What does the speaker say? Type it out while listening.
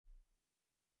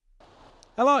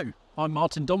Hello, I'm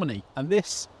Martin Domoney, and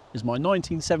this is my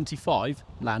 1975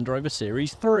 Land Rover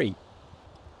Series 3.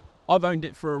 I've owned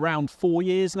it for around 4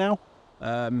 years now.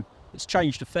 It's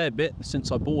changed a fair bit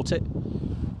since I bought it.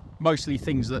 Mostly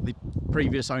things that the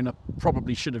previous owner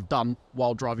probably should have done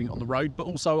while driving it on the road, but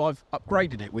also I've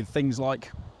upgraded it with things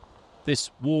like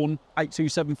this worn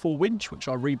 8274 winch, which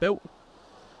I rebuilt.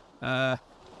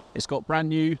 It's got brand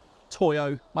new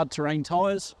Toyo mud terrain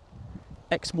tyres,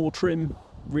 Exmoor trim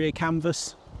rear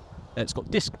canvas. It's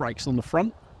got disc brakes on the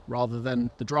front rather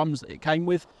than the drums that it came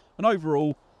with, and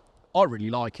overall I really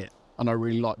like it and I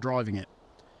really like driving it.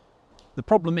 The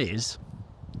problem is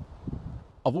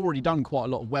I've already done quite a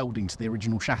lot of welding to the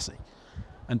original chassis,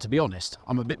 and to be honest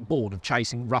I'm a bit bored of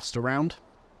chasing rust around.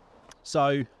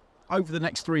 So over the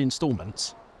next 3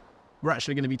 instalments we're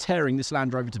actually going to be tearing this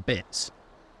Land Rover to bits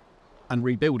and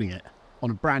rebuilding it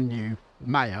on a brand new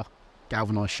MAER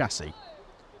galvanised chassis.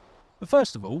 But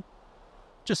first of all,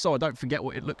 just so I don't forget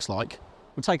what it looks like,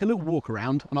 we'll take a little walk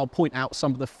around and I'll point out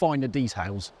some of the finer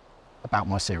details about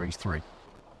my Series 3.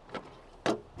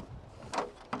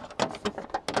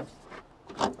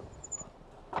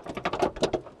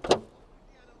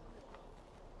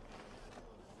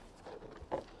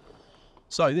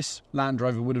 So this Land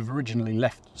Rover would have originally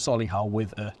left Solihull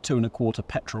with a 2.25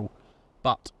 petrol,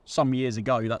 but some years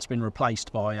ago that's been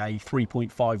replaced by a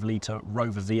 3.5 litre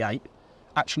Rover V8,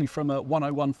 actually from a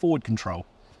 101 forward control.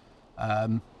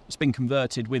 It's been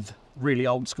converted with really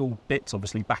old school bits.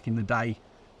 Obviously back in the day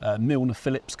Milner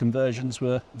Phillips conversions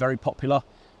were very popular,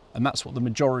 and that's what the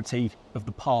majority of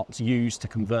the parts used to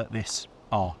convert this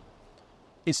are.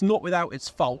 It's not without its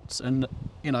faults, and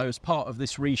you know, as part of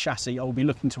this re-chassis I'll be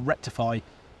looking to rectify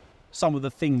some of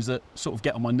the things that sort of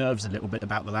get on my nerves a little bit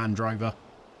about the Land Rover.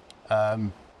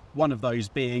 One of those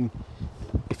being,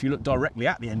 if you look directly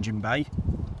at the engine bay,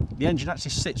 the engine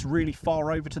actually sits really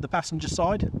far over to the passenger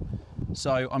side.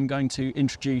 So I'm going to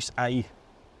introduce a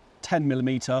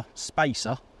 10mm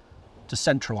spacer to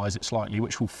centralise it slightly,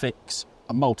 which will fix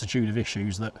a multitude of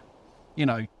issues that, you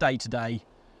know, day to day,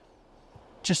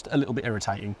 just a little bit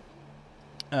irritating.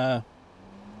 There's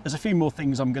a few more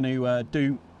things I'm going to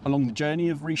do along the journey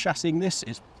of re-chassising this.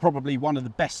 It's probably one of the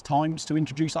best times to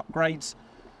introduce upgrades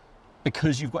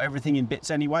because you've got everything in bits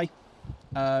anyway.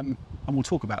 And we'll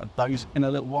talk about those in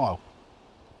a little while.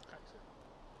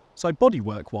 So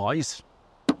bodywork wise,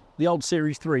 the old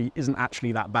Series 3 isn't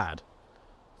actually that bad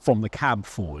from the cab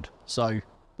forward. So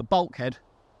the bulkhead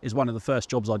is one of the first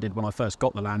jobs I did when I first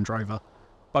got the Land Rover.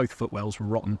 Both footwells were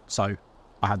rotten, so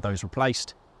I had those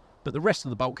replaced. But the rest of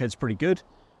the bulkhead's pretty good,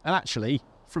 and actually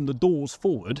from the doors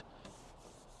forward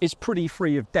it's pretty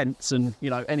free of dents and, you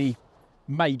know, any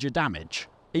major damage.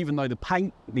 Even though the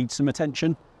paint needs some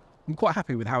attention, I'm quite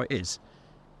happy with how it is.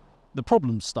 The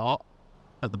problems start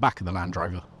at the back of the Land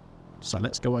Rover, so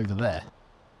let's go over there.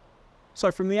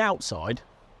 So from the outside,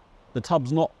 the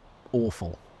tub's not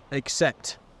awful,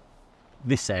 except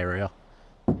this area.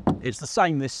 It's the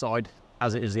same this side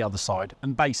as it is the other side,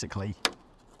 and basically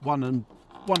one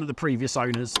of the previous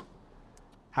owners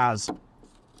has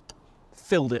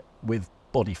filled it with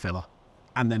body filler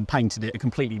and then painted it a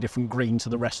completely different green to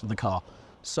the rest of the car.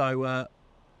 So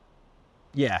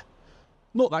yeah,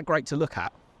 not that great to look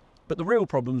at. But the real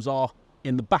problems are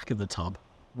in the back of the tub,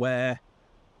 where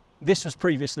this was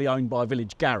previously owned by a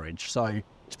village garage, so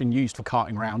it's been used for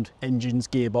carting around engines,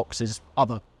 gearboxes,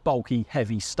 other bulky,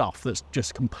 heavy stuff that's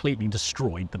just completely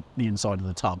destroyed the inside of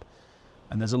the tub.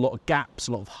 And there's a lot of gaps,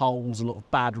 a lot of holes, a lot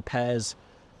of bad repairs.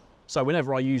 So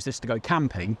whenever I use this to go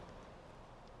camping,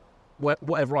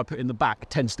 whatever I put in the back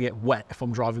tends to get wet if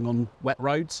I'm driving on wet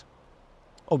roads.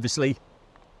 Obviously,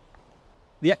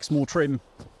 the Exmoor trim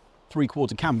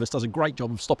 3/4 canvas does a great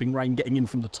job of stopping rain getting in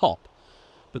from the top,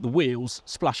 but the wheels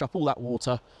splash up all that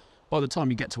water. By the time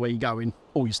you get to where you're going,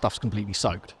 all your stuff's completely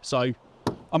soaked. So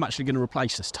I'm actually going to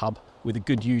replace this tub with a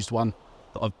good used one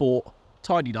that I've bought,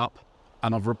 tidied up,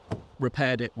 and I've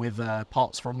repaired it with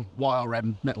parts from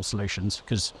YRM Metal Solutions,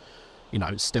 because, you know,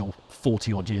 it's still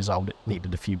 40 odd years old, it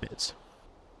needed a few bits.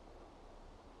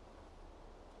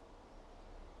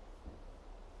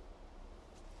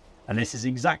 And this is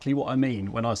exactly what I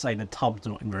mean when I say the tub's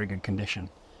not in very good condition.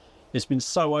 It's been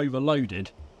so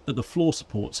overloaded that the floor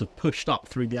supports have pushed up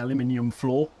through the aluminium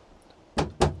floor.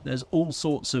 There's all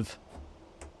sorts of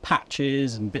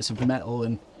patches and bits of metal,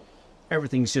 and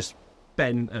everything's just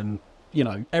bent, and, you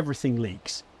know, everything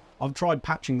leaks. I've tried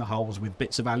patching the holes with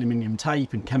bits of aluminium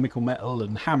tape and chemical metal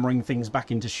and hammering things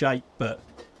back into shape, but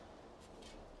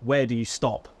where do you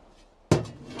stop?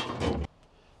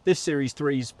 This Series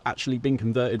 3's actually been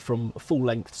converted from a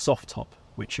full-length soft top,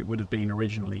 which it would have been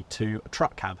originally, to a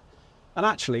truck cab. And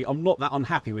actually, I'm not that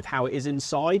unhappy with how it is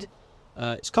inside.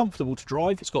 It's comfortable to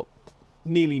drive. It's got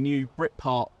nearly new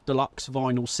Britpart Deluxe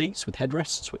vinyl seats with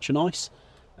headrests, which are nice.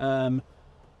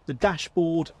 The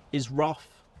dashboard is rough.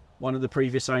 One of the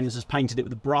previous owners has painted it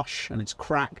with a brush and it's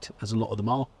cracked, as a lot of them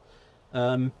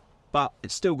are. But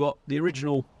it's still got the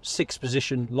original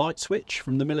 6-position light switch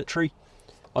from the military.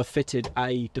 I've fitted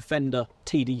a Defender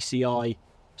TDCI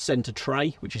centre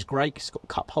tray, which is great. It's got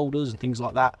cup holders and things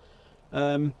like that.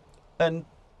 And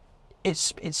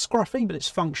it's scruffy, but it's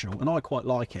functional, and I quite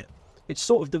like it. It's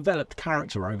sort of developed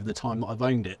character over the time that I've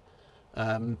owned it.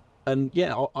 And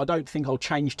yeah, I don't think I'll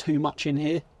change too much in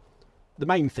here. The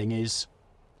main thing is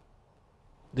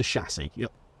the chassis. You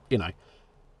know,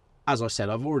 as I said,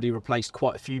 I've already replaced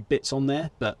quite a few bits on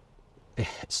there, but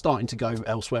it's starting to go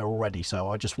elsewhere already, so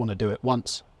I just want to do it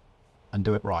once and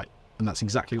do it right. And that's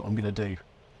exactly what I'm going to do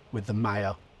with the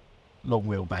MAER long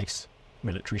wheelbase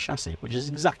military chassis, which is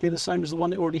exactly the same as the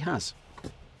one it already has.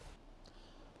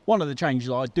 One of the changes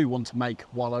I do want to make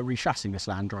while I re-chassing this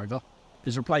Land Rover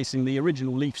is replacing the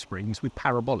original leaf springs with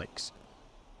parabolics.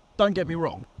 Don't get me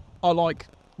wrong, I like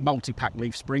multi-pack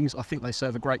leaf springs. I think they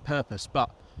serve a great purpose, but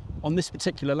on this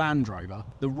particular Land Rover,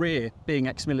 the rear, being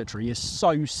ex-military, is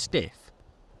so stiff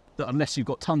that unless you've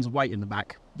got tons of weight in the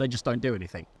back, they just don't do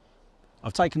anything.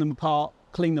 I've taken them apart,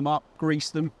 cleaned them up,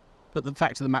 greased them, but the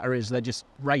fact of the matter is they're just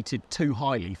rated too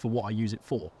highly for what I use it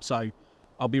for. So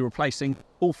I'll be replacing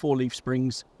all 4 leaf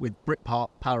springs with Britpart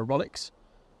parabolics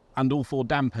and all 4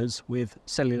 dampers with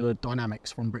cellular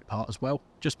dynamics from Britpart as well,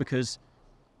 just because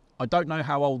I don't know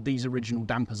how old these original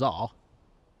dampers are,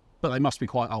 but they must be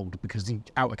quite old because the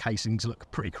outer casings look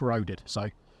pretty corroded. So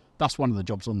that's one of the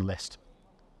jobs on the list.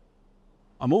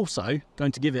 I'm also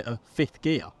going to give it a 5th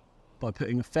gear by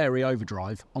putting a fairy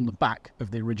overdrive on the back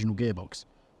of the original gearbox,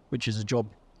 which is a job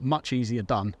much easier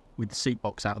done with the seat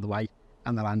box out of the way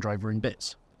and the Land Rover in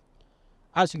bits.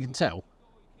 As you can tell,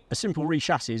 a simple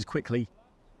re-chassis is quickly,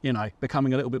 you know,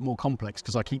 becoming a little bit more complex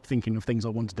because I keep thinking of things I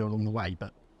want to do along the way,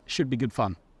 but it should be good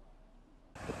fun.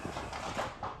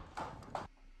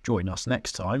 Join us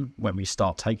next time when we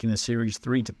start taking the Series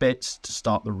 3 to bits to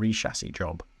start the re-chassis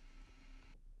job.